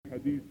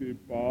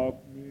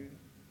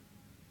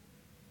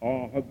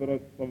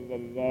حضرت صلی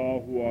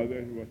اللہ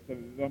علیہ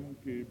وسلم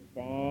کے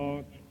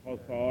 5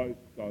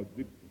 خصائص کا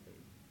ذکر ہے،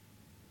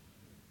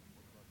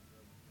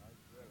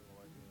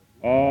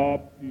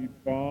 آپ کی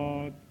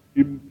 5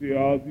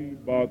 امتیازی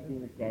باتوں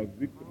کا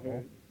ذکر ہے،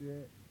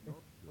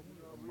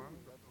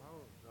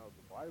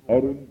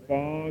 اور ان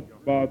 5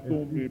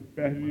 باتوں میں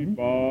پہلی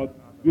بات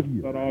جس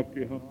طرح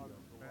کے ہم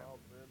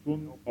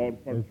سن اور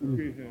پڑھ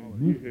چکے ہیں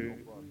یہ ہے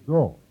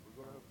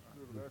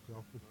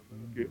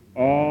کہ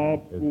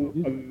آپ کو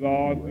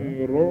اللہ نے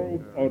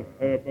رعب اور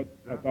ہیبت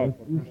عطا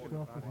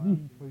فرمائی،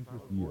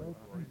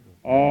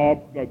 آپ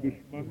کا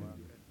دشمن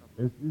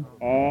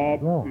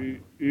آپ سے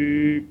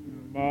 1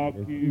 ماہ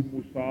کی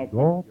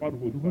مسافت پر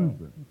ہوتا،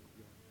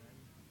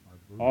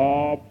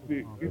 آپ سے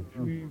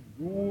اتنی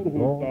دور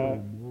ہوتا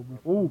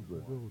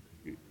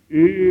کہ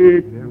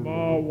 1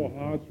 ماہ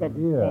وہاں تک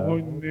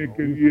پہنچنے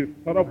کے لیے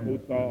صرف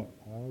ہوتا،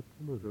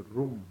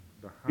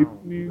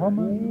 اتنی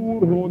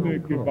دور ہونے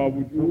کے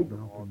باوجود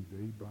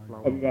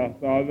اللہ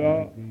تعالیٰ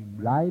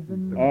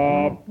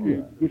آپ کے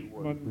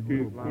دشمن کے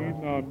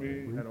سینہ میں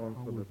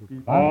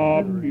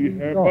آپ کی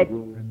ہیبت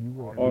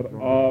اور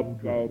آپ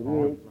کا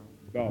رعب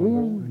ڈالا۔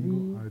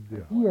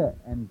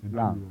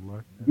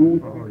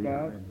 دوسری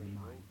بات،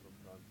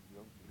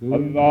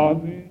 اللہ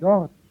نے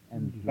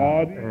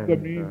ساری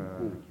زمین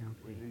کو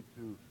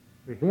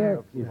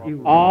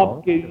آپ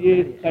کے لیے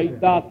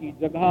سجدہ کی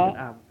جگہ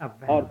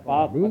اور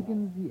پاک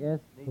بنایا۔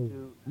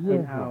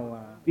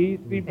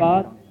 تیسری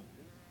بات،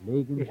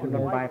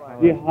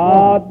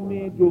 جہاد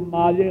میں جو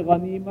مال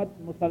غنیمت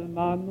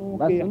مسلمانوں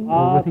کے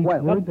ہاتھ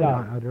لگ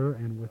جائے،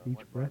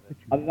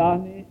 اللہ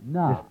نے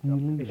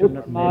اس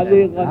مال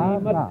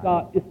غنیمت کا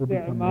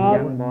استعمال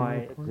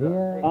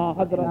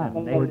حضرت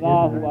صلی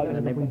اللہ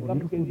علیہ وسلم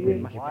کے لیے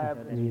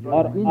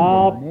اور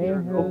آپ کی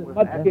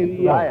امت کے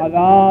لیے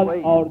حلال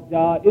اور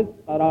جائز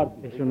قرار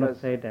دیا۔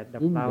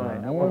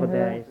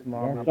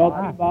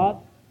 چوتھی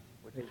بات،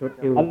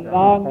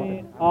 اللہ نے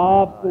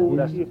آپ کو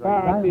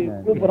شفاعت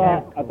کبریٰ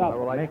عطا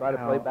فرمائی۔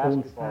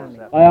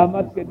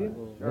 قیامت کے دن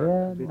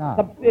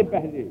سب سے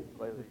پہلے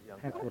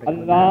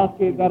اللہ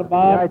کے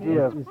دربار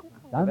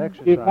میں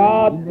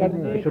شفاعت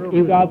کرنے کی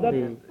اجازت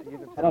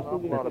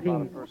رسول اللہ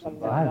صلی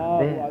اللہ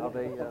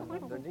علیہ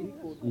وسلم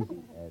کو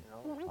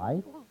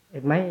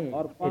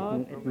اور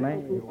 5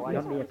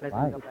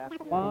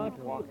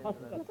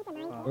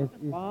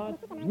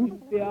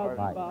 امتیاز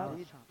بات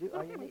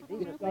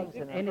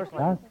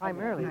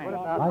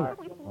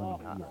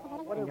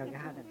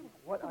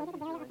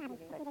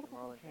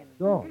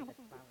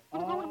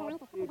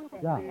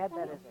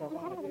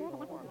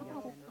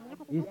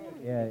Ist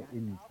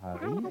in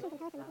Paris?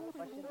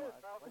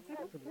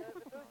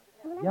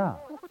 Ja.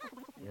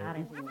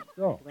 Ist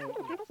so.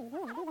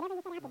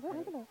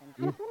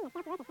 Ist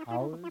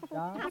Paul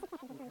da?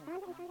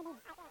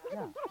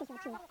 Ja.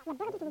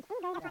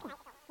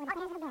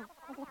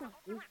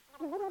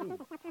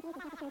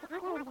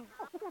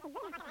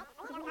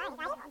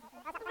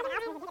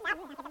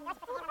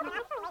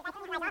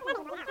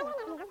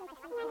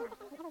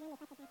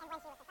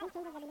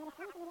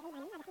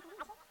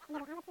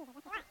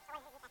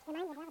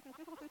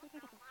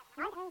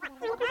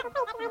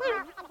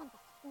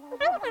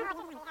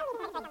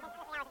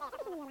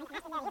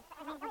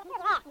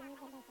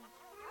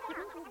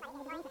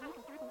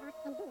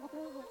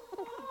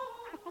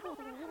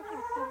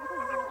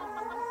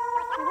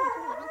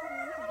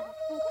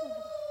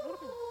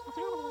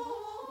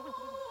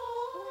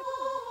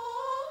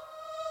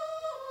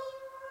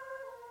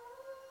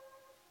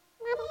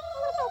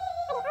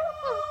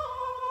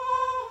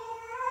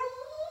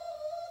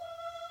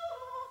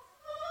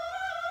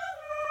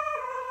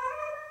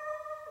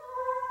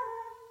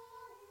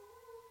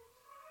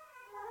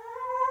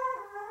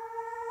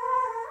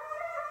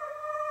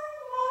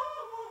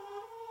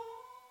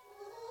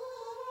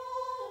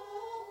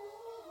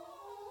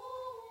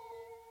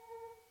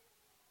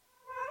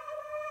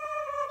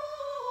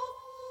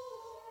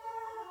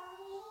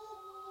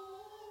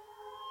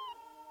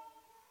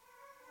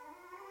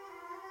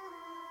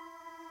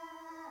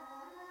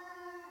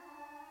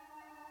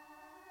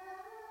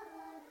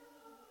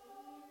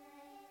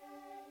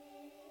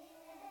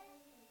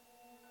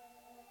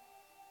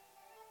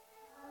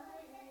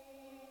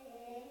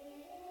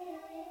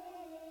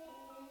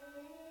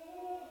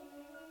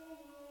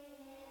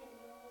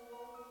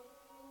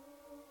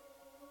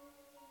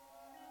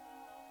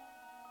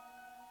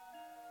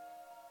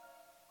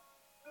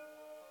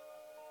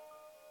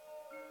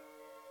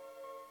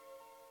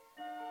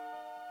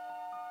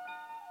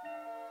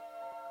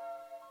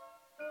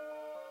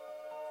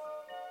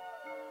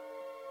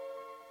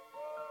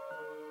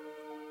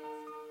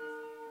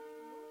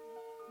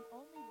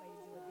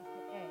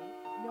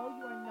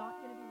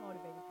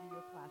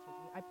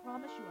 I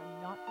promise you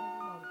I'm not going to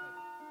be motivated.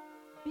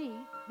 B,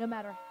 no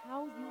matter how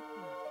you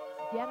feel,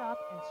 get up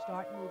and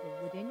start moving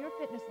within your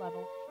fitness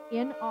level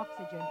in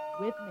oxygen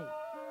with me.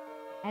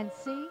 And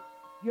C,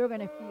 you're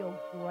going to feel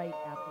great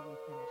after we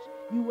finish.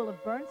 You will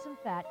have burned some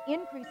fat,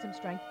 increased some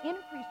strength,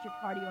 increased your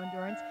cardio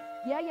endurance.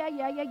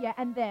 Yeah.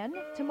 And then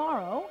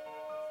tomorrow,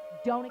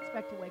 don't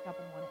expect to wake up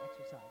and want to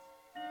exercise.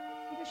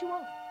 Because you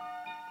won't.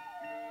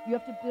 You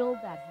have to build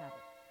that habit.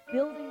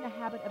 Building the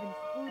habit of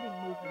including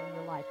movement in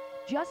your life,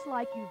 just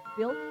like you've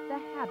built the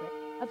habit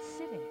of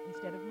sitting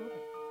instead of moving.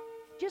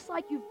 Just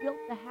like you've built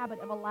the habit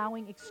of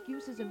allowing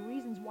excuses and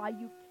reasons why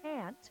you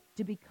can't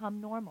to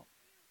become normal.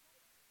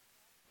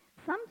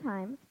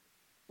 Sometimes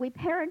we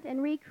parent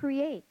and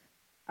recreate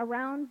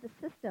around the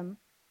system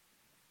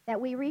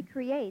that we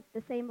recreate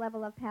the same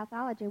level of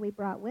pathology we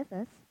brought with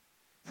us.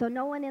 So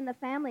no one in the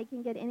family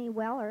can get any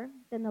weller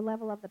than the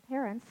level of the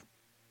parents,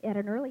 at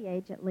an early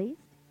age at least.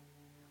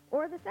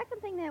 Or the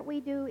second thing that we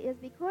do is,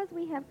 because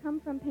we have come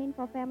from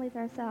painful families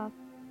ourselves,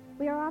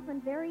 we are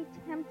often very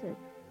tempted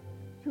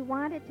to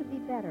want it to be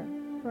better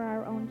for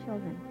our own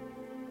children.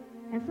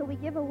 And so we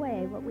give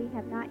away what we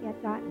have not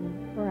yet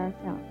gotten for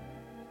ourselves,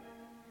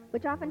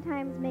 which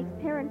oftentimes makes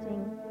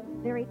parenting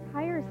very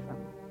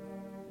tiresome.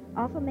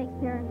 Also makes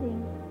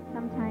parenting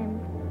sometimes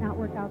not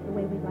work out the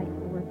way we'd like it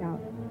to work out.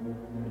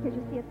 Because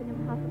you see, it's an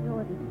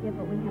impossibility to give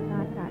what we have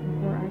not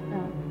gotten for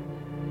ourselves.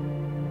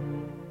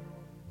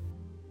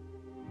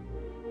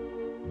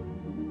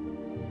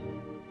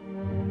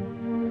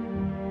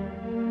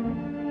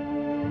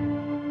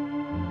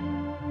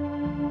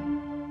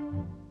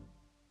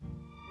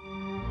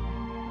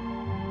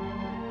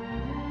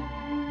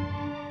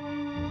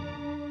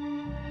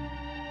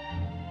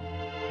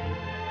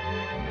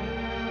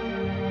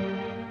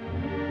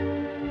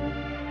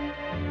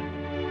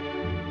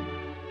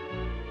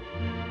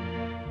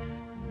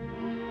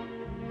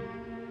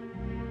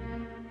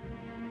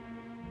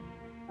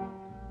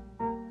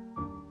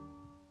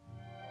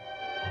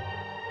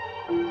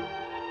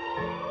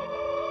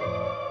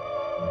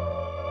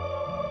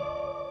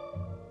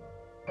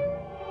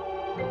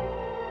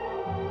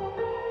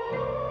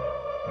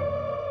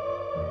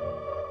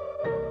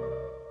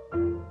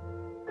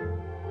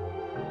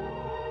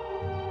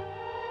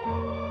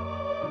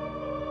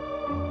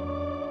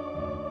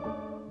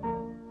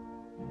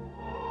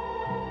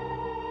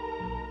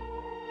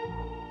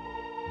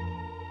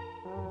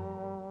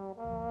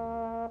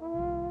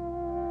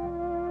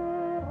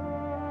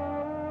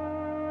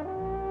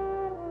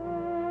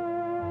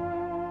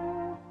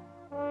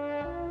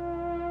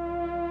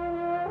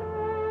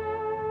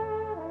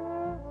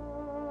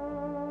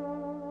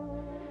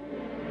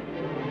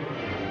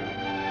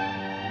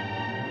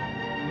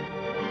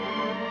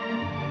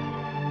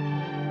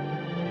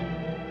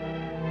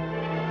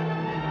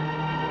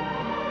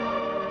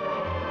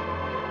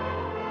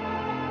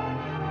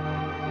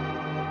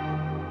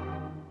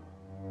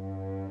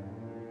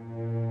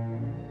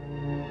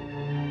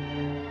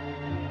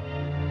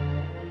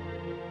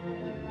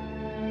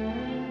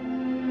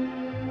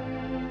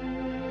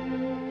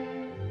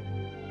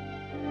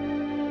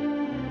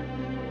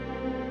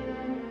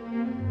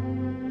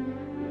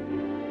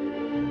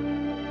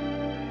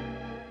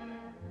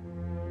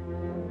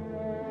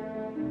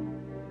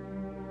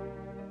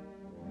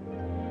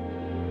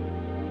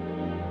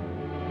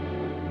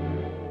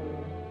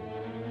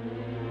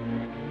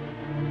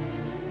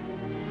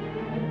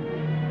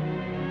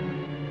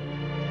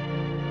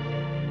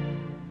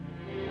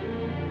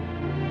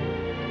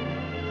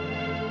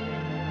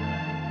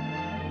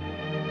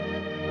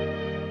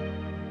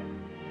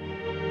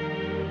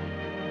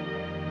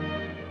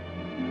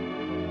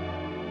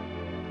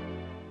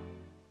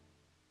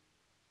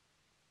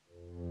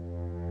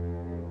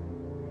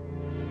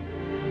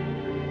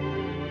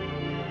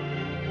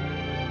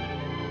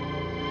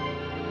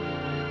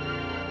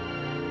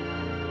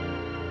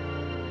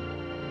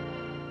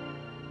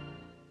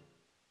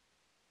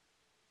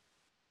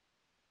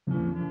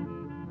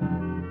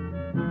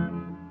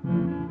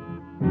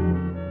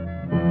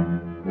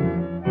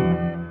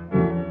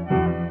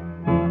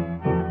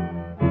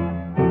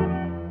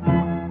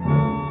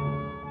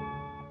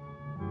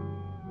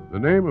 The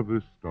name of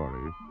this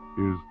story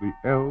is The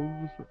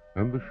Elves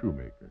and the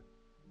Shoemaker,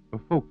 a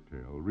folk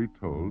tale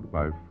retold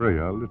by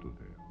Freya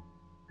Littletail.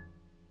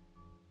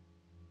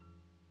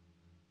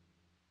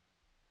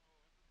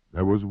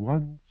 There was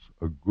once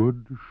a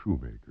good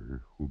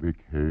shoemaker who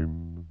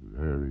became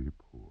very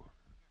poor.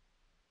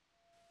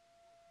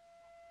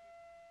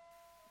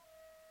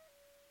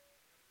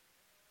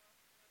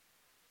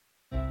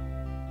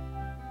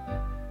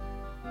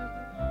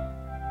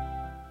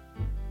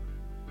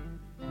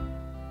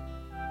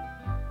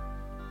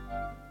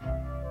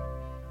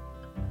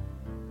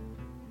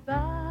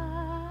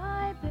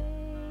 Bye,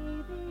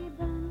 baby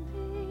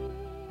bunting.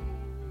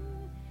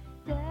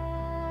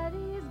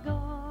 Daddy's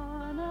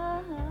gone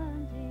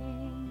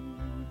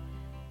a-hunting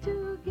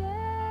to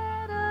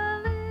get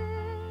a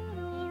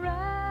little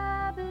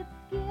rabbit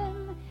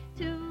skin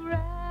to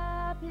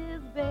wrap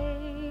his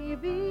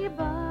baby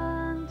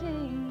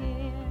bunting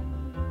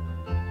in.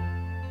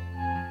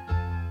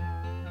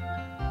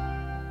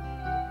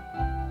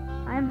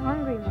 I'm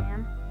hungry,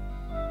 ma'am,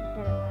 he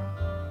said at last.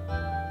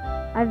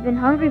 I've been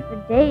hungry for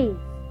days.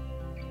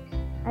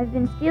 I've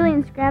been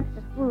stealing scraps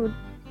of food,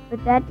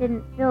 but that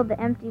didn't fill the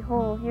empty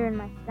hole here in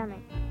my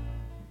stomach.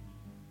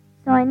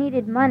 So I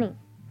needed money,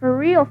 for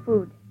real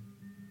food.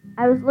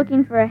 I was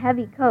looking for a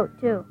heavy coat,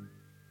 too.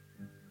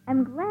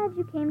 I'm glad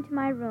you came to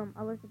my room,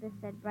 Elizabeth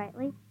said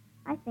brightly.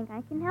 I think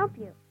I can help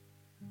you.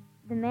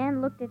 The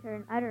man looked at her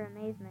in utter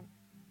amazement.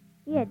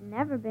 He had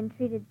never been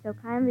treated so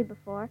kindly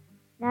before,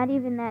 not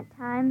even that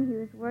time he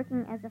was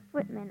working as a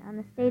footman on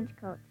the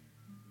stagecoach.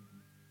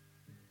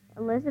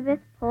 Elizabeth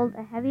pulled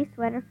a heavy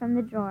sweater from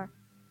the drawer.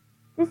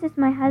 This is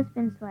my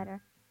husband's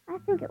sweater. I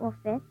think it will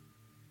fit.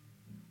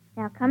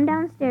 Now come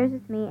downstairs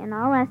with me, and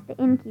I'll ask the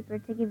innkeeper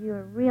to give you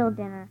a real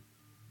dinner.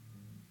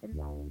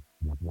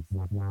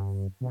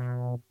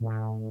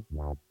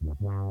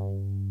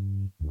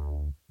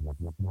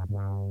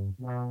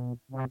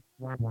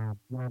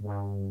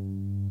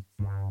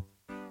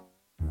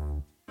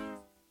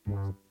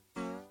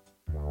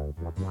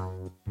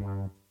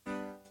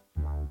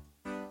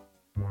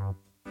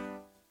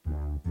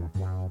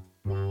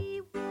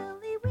 Wee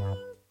Willie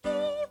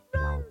Winky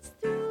runs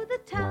through the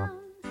town,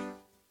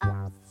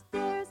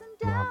 upstairs and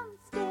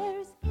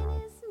downstairs in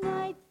his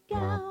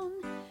nightgown,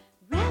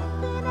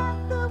 rapping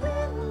at the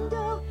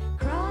window,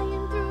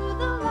 crying through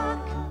the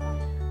lock.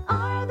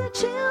 Are the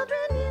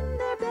children in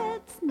their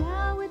beds?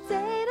 Now it's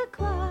 8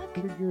 o'clock.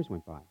 100 years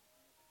went by.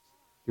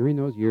 During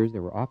those years,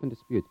 there were often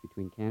disputes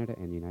between Canada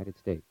and the United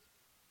States.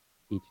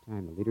 Each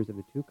time, the leaders of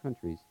the two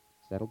countries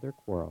settled their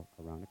quarrel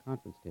around a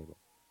conference table,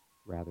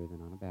 rather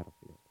than on a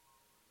battlefield.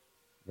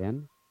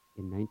 Then,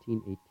 in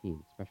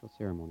 1918, special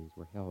ceremonies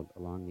were held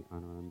along the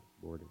unarmed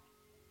border.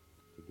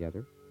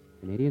 Together,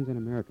 Canadians and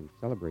Americans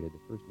celebrated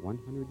the first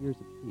 100 years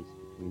of peace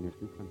between their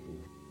two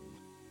countries.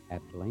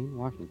 At Blaine,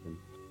 Washington,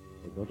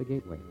 they built a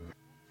gateway,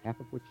 half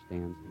of which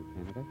stands in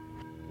Canada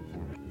and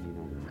half in the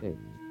United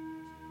States.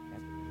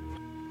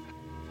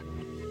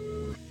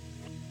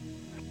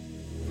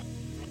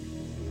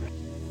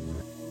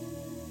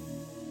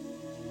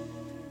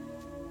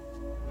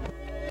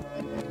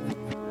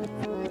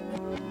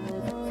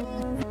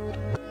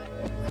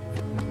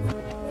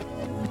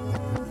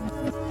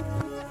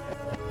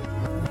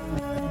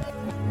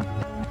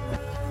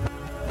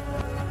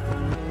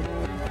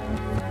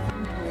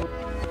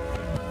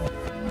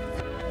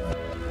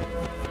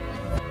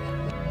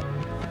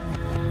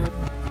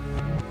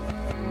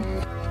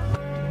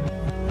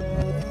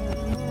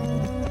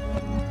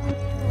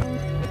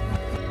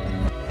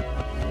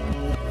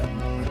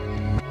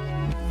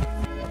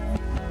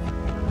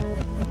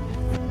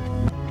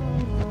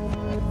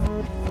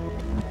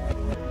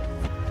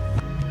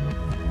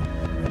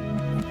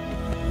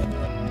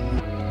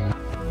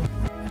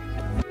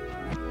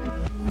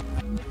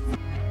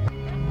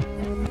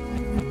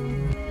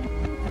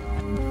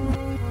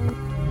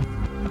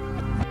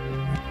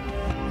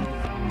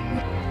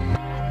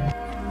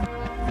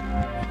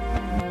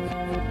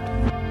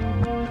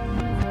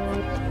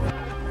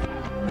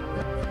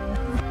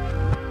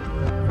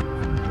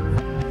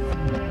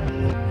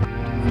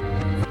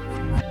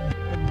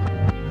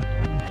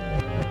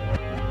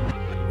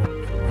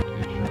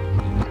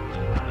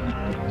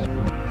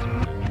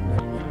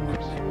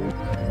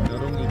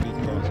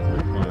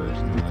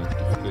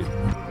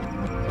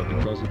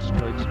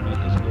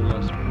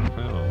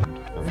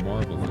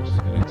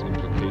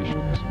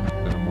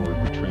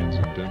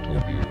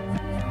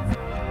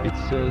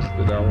 says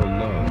that our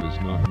love is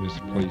not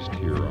misplaced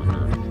here on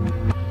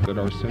earth, that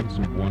our sense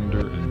of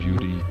wonder and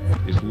beauty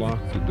is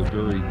locked at the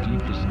very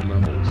deepest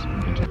levels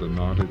into the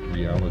knotted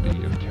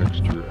reality and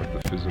texture of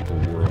the physical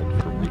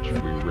world from which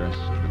we wrest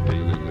the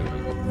daily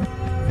living.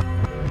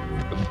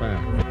 The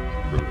fact,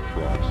 wrote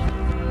Frost,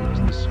 is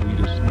the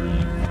sweetest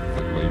dream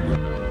that labor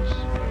knows.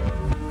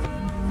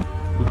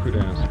 Who could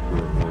ask for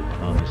a more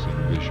promising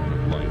vision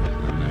of life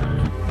than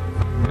that?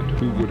 And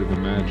who would have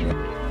imagined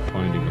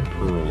finding a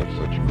pearl of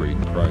such great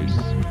price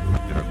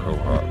in a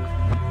quahog?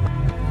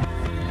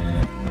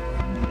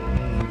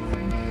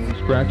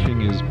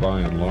 Scratching is by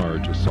and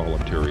large a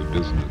solitary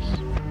business.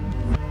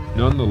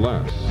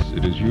 Nonetheless,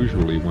 it is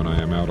usually when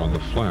I am out on the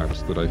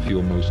flats that I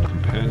feel most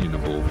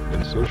companionable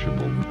and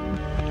sociable.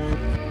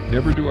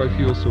 Never do I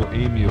feel so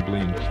amiably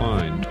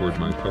inclined toward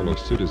my fellow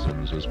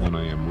citizens as when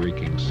I am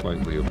raking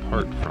slightly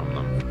apart from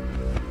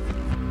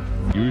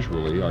them.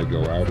 Usually I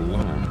go out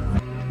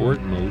alone, or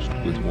at most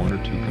with one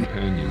or two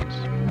companions.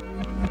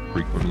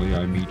 Frequently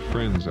I meet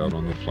friends out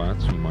on the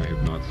flats whom I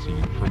have not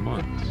seen for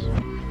months.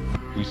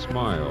 We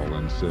smile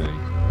and say,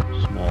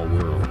 small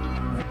world,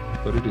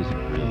 but it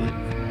isn't really.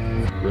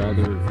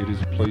 Rather, it is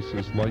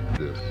places like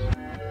this,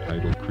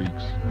 tidal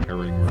creeks,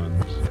 herring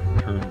runs,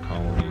 tern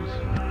colonies,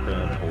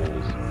 crab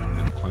holes,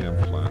 and clam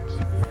flats,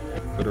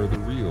 that are the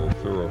real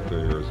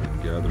thoroughfares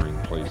and gathering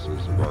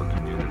places of our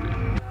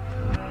community.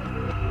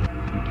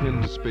 We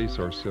tend to space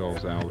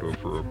ourselves out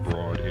over a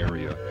broad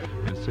area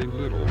and say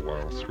little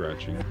while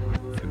scratching,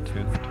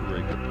 content to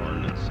rake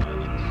apart in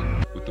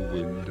silence with the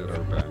wind at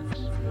our backs,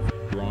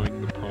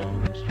 drawing the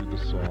prongs through the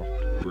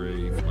soft,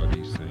 gray,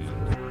 muddy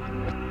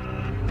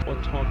sand.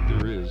 What talk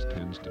there is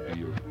tends to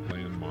be of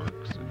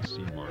landmarks and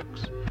sea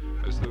marks,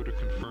 as though to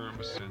confirm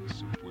a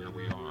sense of where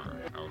we are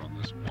out on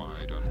this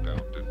wide,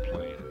 unbounded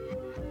plain.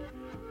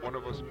 One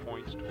of us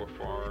points to a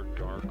far,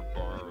 dark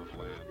bar of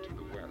land to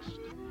the west,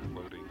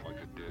 floating like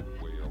a dead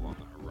whale on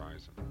the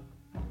horizon.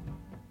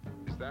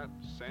 Is that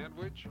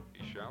Sandwich?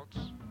 He shouts.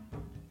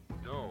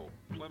 No,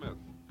 Plymouth,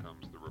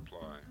 comes the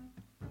reply.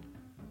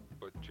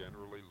 But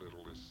generally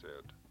little is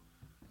said.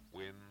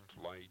 Wind,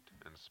 light,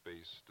 and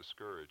space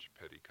discourage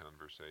petty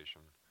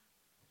conversation,